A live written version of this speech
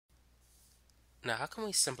Now, how can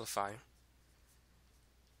we simplify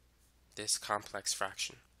this complex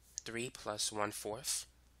fraction? 3 plus 1/4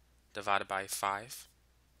 divided by 5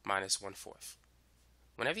 minus 1/4.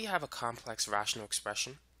 Whenever you have a complex rational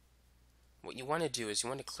expression, what you want to do is you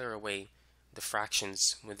want to clear away the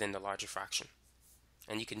fractions within the larger fraction.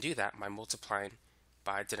 And you can do that by multiplying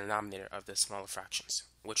by the denominator of the smaller fractions,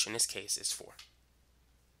 which in this case is 4.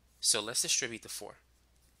 So let's distribute the 4.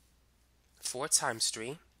 4 times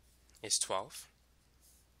 3 is 12.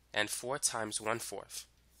 And 4 times 1/4,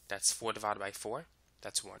 that's 4 divided by 4,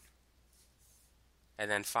 that's 1.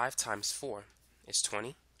 And then 5 times 4 is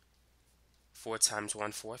 20. 4 times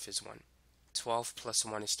 1/4 is 1. 12 plus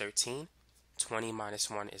 1 is 13. 20 minus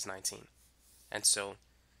 1 is 19. And so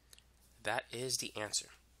that is the answer.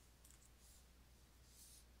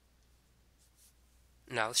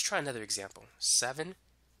 Now let's try another example. 7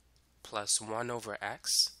 plus 1 over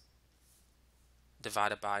x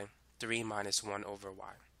divided by 3 minus 1 over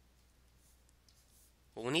y.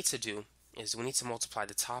 What we need to do is we need to multiply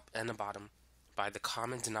the top and the bottom by the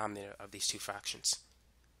common denominator of these two fractions,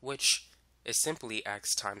 which is simply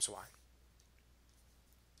x times y.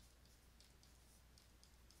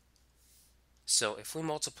 So if we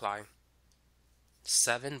multiply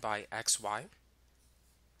 7 by xy,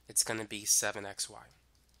 it's going to be 7xy.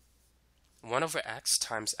 1 over x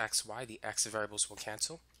times xy, the x variables will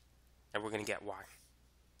cancel, and we're going to get y.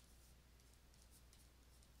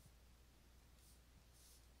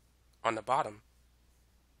 On the bottom,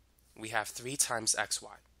 we have 3 times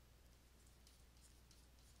xy.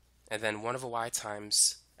 And then 1 over y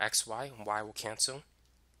times xy, y will cancel,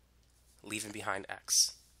 leaving behind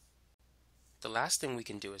x. The last thing we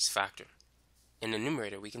can do is factor. In the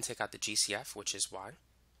numerator, we can take out the GCF, which is y,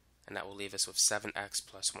 and that will leave us with 7x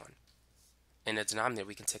plus 1. In the denominator,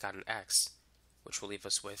 we can take out an x, which will leave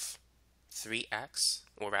us with 3x,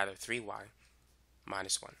 or rather 3y,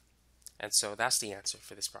 minus 1. And so that's the answer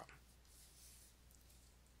for this problem.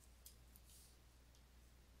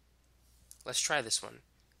 Let's try this one.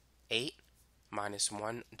 8 minus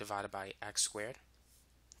 1 divided by x squared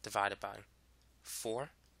divided by 4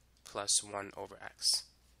 plus 1 over x.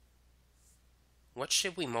 What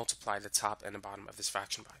should we multiply the top and the bottom of this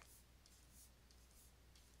fraction by?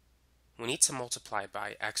 We need to multiply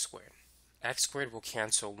by x squared. X squared will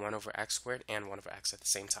cancel 1 over x squared and 1 over x at the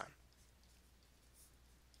same time.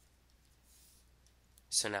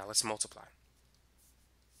 So now let's multiply.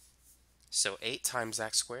 So 8 times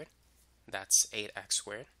x squared, that's 8x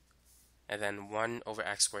squared. And then 1 over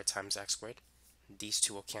x squared times x squared. These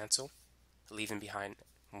two will cancel, leaving behind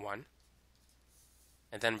 1.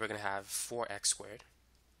 And then we're going to have 4x squared.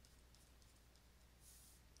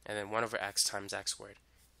 And then 1 over x times x squared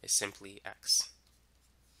is simply x.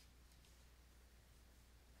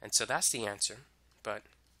 And so that's the answer, but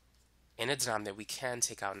in a denominator we can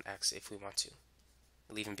take out an x if we want to,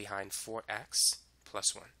 leaving behind 4x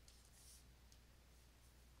plus 1.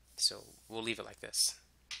 So we'll leave it like this.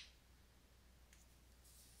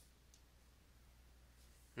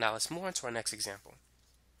 Now let's move on to our next example.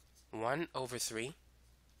 1 over 3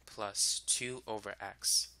 plus 2 over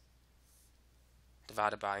x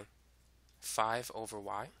divided by 5 over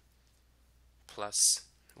y plus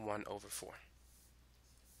 1 over 4.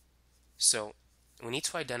 So we need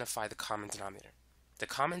to identify the common denominator. The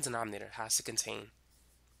common denominator has to contain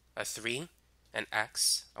a 3, an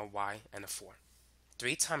x, a y, and a 4.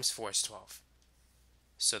 3 times 4 is 12.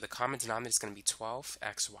 So the common denominator is going to be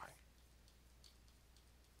 12xy.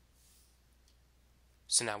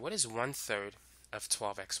 So now what is 1/3 of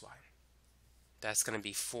 12xy? That's going to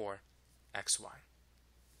be 4xy.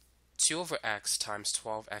 2 over x times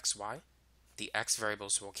 12xy, the x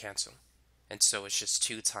variables will cancel. And so it's just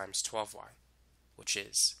 2 times 12y, which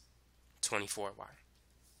is 24y.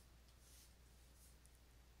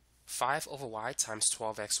 5 over y times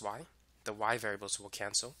 12xy, the y variables will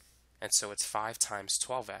cancel. And so it's 5 times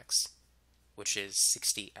 12x, which is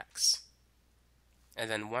 60x. And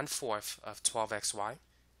then 1/4 of 12xy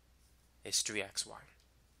is 3xy.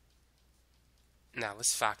 Now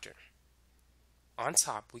let's factor. On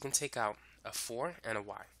top, we can take out a 4 and a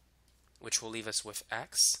y, which will leave us with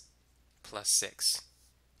x plus 6.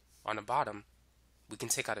 On the bottom, we can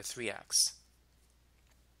take out a 3x.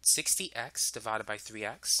 60x divided by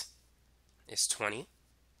 3x is 20,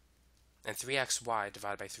 and 3xy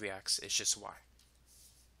divided by 3x is just y.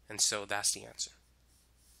 And so that's the answer.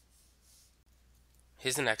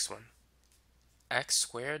 Here's the next one. X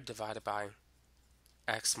squared divided by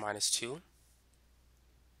x minus 2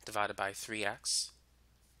 divided by 3x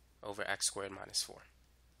over x squared minus 4.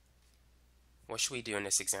 What should we do in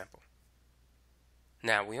this example?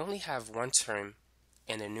 Now, we only have one term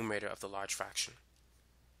and the numerator of the large fraction.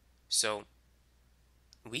 So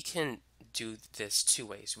we can do this two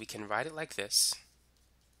ways. We can write it like this,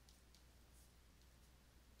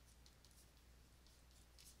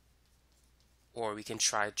 or we can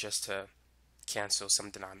try just to cancel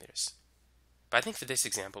some denominators. But I think for this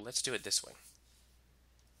example, let's do it this way.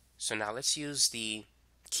 So now let's use the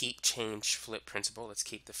keep, change, flip principle. Let's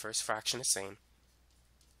keep the first fraction the same.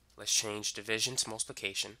 Let's change division to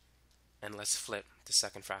multiplication, and let's flip the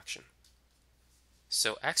second fraction.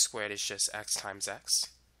 So x squared is just x times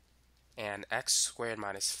x, and x squared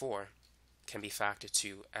minus 4 can be factored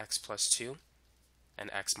to x plus 2 and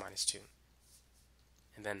x minus 2.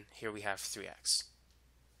 And then here we have 3x.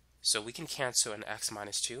 So we can cancel an x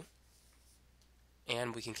minus 2,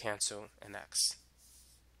 and we can cancel an x.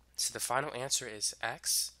 So the final answer is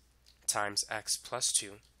x times x plus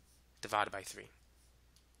 2 divided by 3.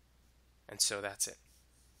 And so that's it.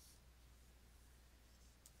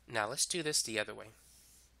 Now let's do this the other way.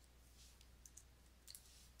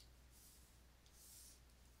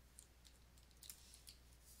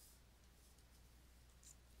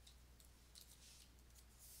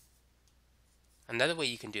 Another way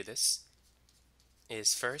you can do this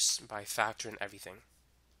is first by factoring everything.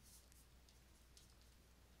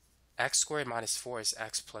 X squared minus 4 is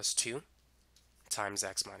x plus 2 times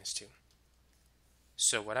x minus 2.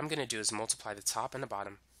 So what I'm going to do is multiply the top and the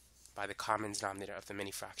bottom by the common denominator of the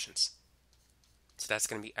many fractions. So that's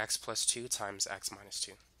going to be x plus 2 times x minus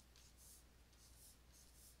 2.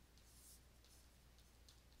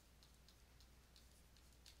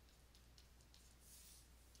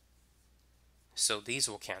 So these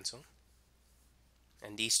will cancel,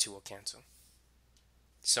 and these two will cancel.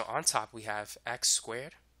 So on top we have x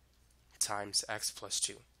squared times x plus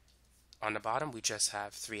 2. On the bottom we just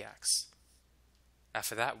have 3x.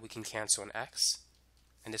 After that we can cancel an x,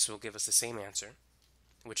 and this will give us the same answer,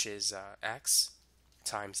 which is x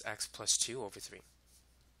times x plus 2 over 3.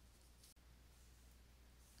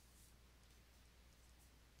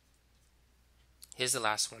 Here's the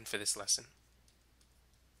last one for this lesson.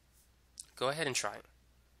 Go ahead and try it.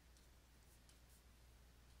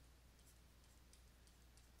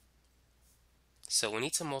 So we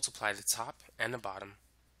need to multiply the top and the bottom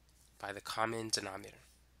by the common denominator,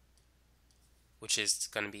 which is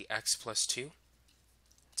going to be x plus 2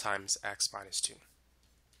 times x minus 2.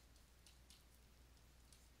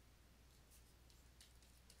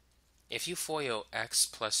 If you FOIL x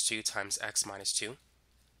plus 2 times x minus 2,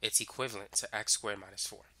 it's equivalent to x squared minus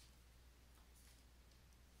 4.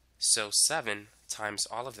 So 7 times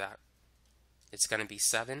all of that, it's going to be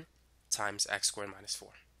 7 times x squared minus 4.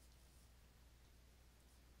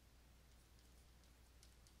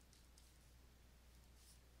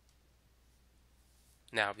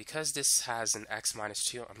 Now, because this has an x minus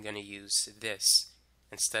 2, I'm going to use this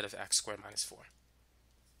instead of x squared minus 4.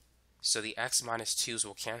 So the x minus 2's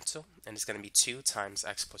will cancel, and it's going to be 2 times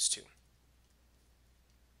x plus 2.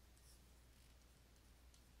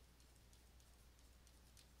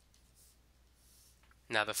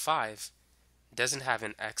 Now the 5 doesn't have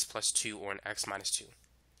an x plus 2 or an x minus 2.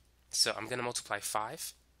 So I'm going to multiply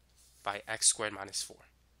 5 by x squared minus 4.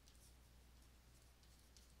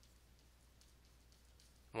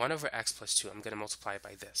 1 over x plus 2, I'm going to multiply it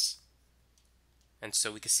by this. And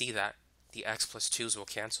so we can see that the x plus 2's will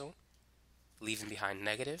cancel, leaving behind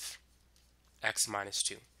negative x minus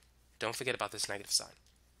 2. Don't forget about this negative sign.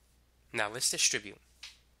 Now let's distribute,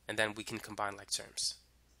 and then we can combine like terms.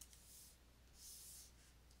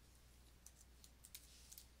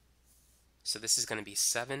 So this is going to be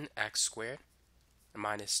 7x squared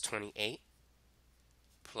minus 28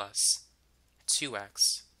 plus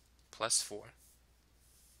 2x plus 4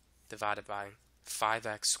 divided by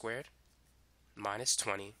 5x squared minus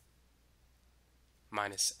 20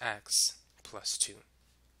 minus x plus 2.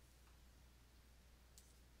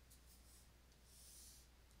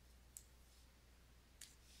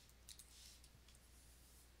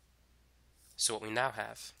 So what we now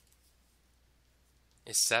have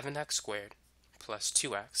is 7x squared plus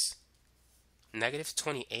 2x, negative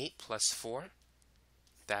 28 plus 4,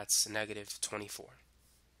 that's negative 24.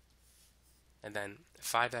 And then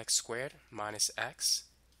 5x squared minus x,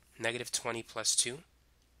 negative 20 plus 2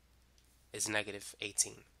 is negative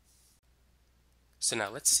 18. So now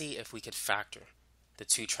let's see if we could factor the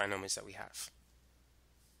two trinomials that we have.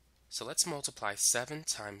 So let's multiply 7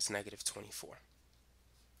 times negative 24.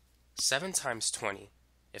 7 times 20,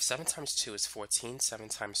 if 7 times 2 is 14, 7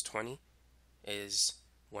 times 20 is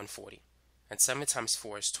 140. And 7 times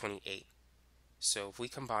 4 is 28. So if we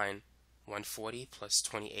combine 140 plus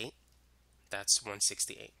 28, that's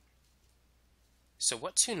 168. So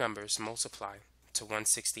what two numbers multiply to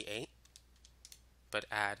 168, but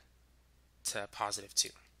add to positive 2.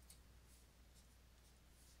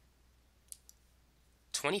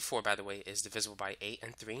 24, by the way, is divisible by 8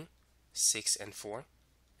 and 3, 6 and 4,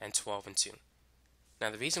 and 12 and 2.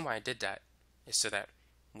 Now the reason why I did that is so that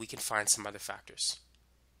we can find some other factors.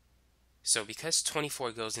 So because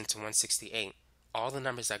 24 goes into 168, all the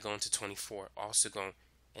numbers that go into 24 also go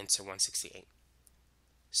into 168.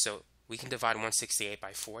 So we can divide 168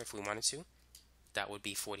 by 4 if we wanted to. That would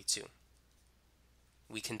be 42.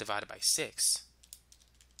 We can divide it by 6.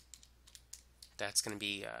 That's going to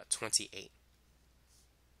be 28.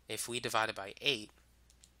 If we divide it by 8,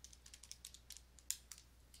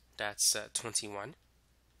 that's 21.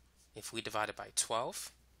 If we divide it by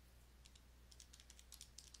 12,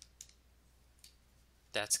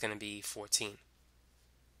 that's going to be 14.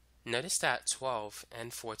 Notice that 12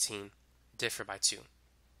 and 14 differ by 2.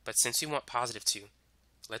 But since we want positive 2,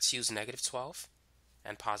 let's use negative 12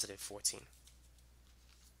 and positive 14.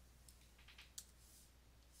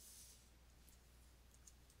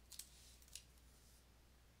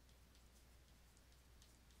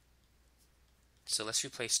 So let's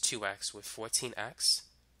replace 2x with 14x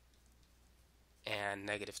and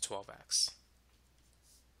negative 12x.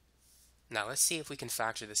 Now let's see if we can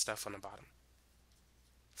factor this stuff on the bottom.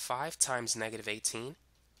 5 times negative 18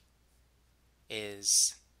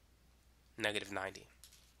 is negative 90.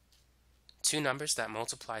 Two numbers that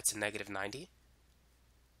multiply to negative 90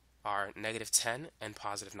 are negative 10 and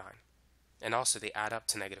positive 9. And also they add up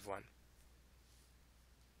to negative 1.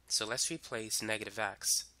 So let's replace negative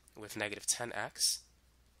x with negative 10x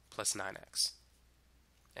plus 9x.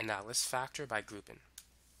 And now let's factor by grouping.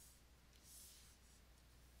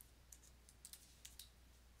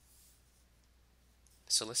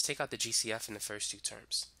 So let's take out the GCF in the first two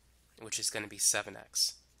terms, which is going to be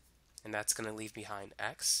 7x. And that's going to leave behind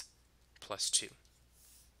x plus 2.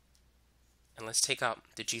 And let's take out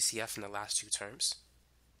the GCF in the last two terms,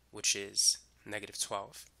 which is negative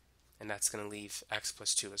 12. And that's going to leave x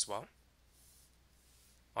plus 2 as well.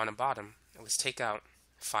 On the bottom, let's take out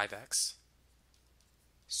 5x.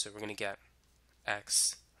 So we're going to get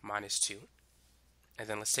x minus 2. And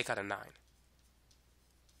then let's take out a 9.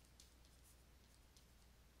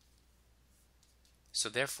 So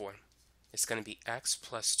therefore, it's going to be x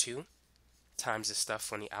plus 2 times the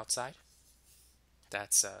stuff on the outside.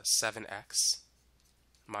 That's 7x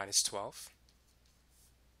minus 12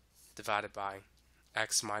 divided by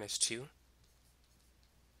x minus 2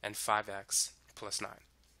 and 5x plus 9.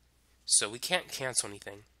 So we can't cancel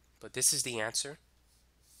anything, but this is the answer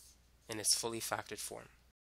in its fully factored form.